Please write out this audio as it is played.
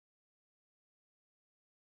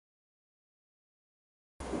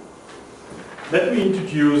Let me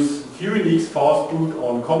introduce QNX Fastboot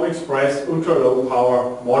on COMEXPRESS ultra low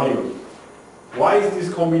power module. Why is this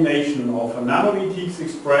combination of a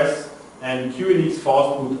nanoETXexpress and QNX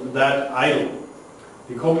Fastboot that idle?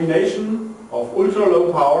 The combination of ultra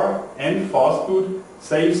low power and Fastboot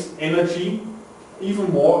saves energy, even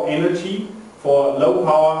more energy, for low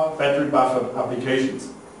power battery buffered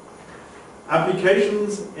applications.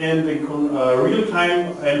 Applications in the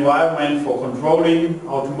real-time environment for controlling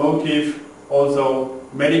automotive, also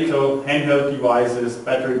medical handheld devices,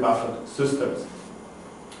 battery buffered systems.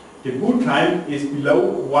 The boot time is below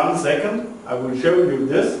 1 second. I will show you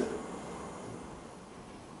this.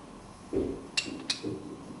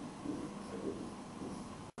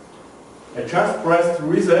 I just pressed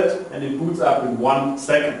reset and it boots up in 1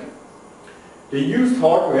 second. The used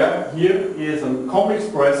hardware here is a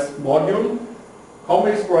COMEXPRESS module.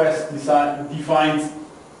 COMEXPRESS defines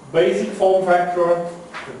basic form factor,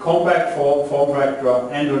 a compact form factor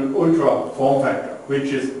and an ultra form factor,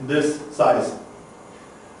 which is this size.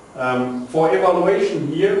 For evaluation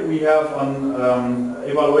here we have an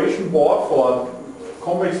evaluation board for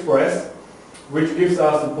COMEXPRESS, which gives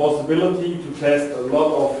us the possibility to test a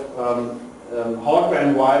lot of hardware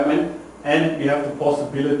environment, and we have the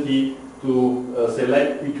possibility to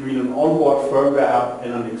select between an onboard firmware app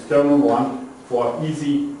and an external one for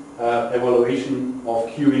easy evaluation of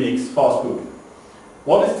QNX Fastboot.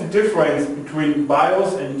 What is the difference between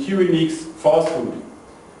BIOS and QNX Fastboot?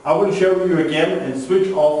 I will show you again and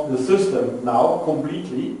switch off the system now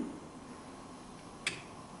completely.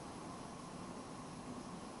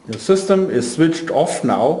 The system is switched off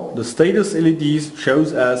now. The status LED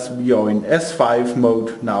shows us we are in S5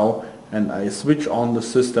 mode now, and I switch on the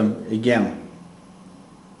system again.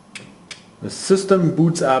 The system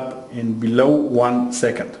boots up in below 1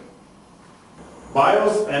 second.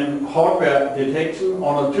 BIOS and hardware detection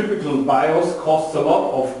on a typical BIOS costs a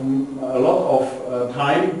lot of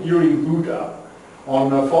time during boot up.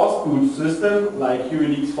 On a Fastboot system like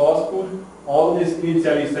QNX Fastboot, all this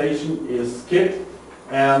initialization is skipped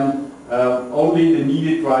and only the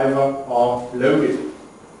needed driver are loaded.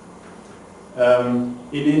 In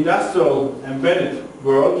industrial embedded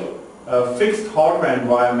world, a fixed hardware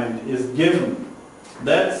environment is given.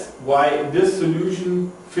 That's why this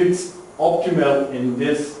solution fits optimal in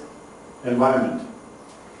this environment.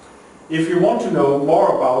 If you want to know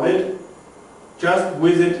more about it, just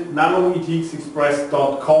visit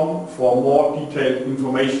nanoETXexpress.com for more detailed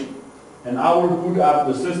information. And I will boot up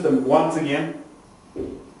the system once again.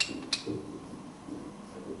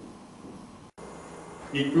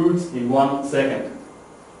 It boots in 1 second.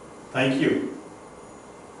 Thank you.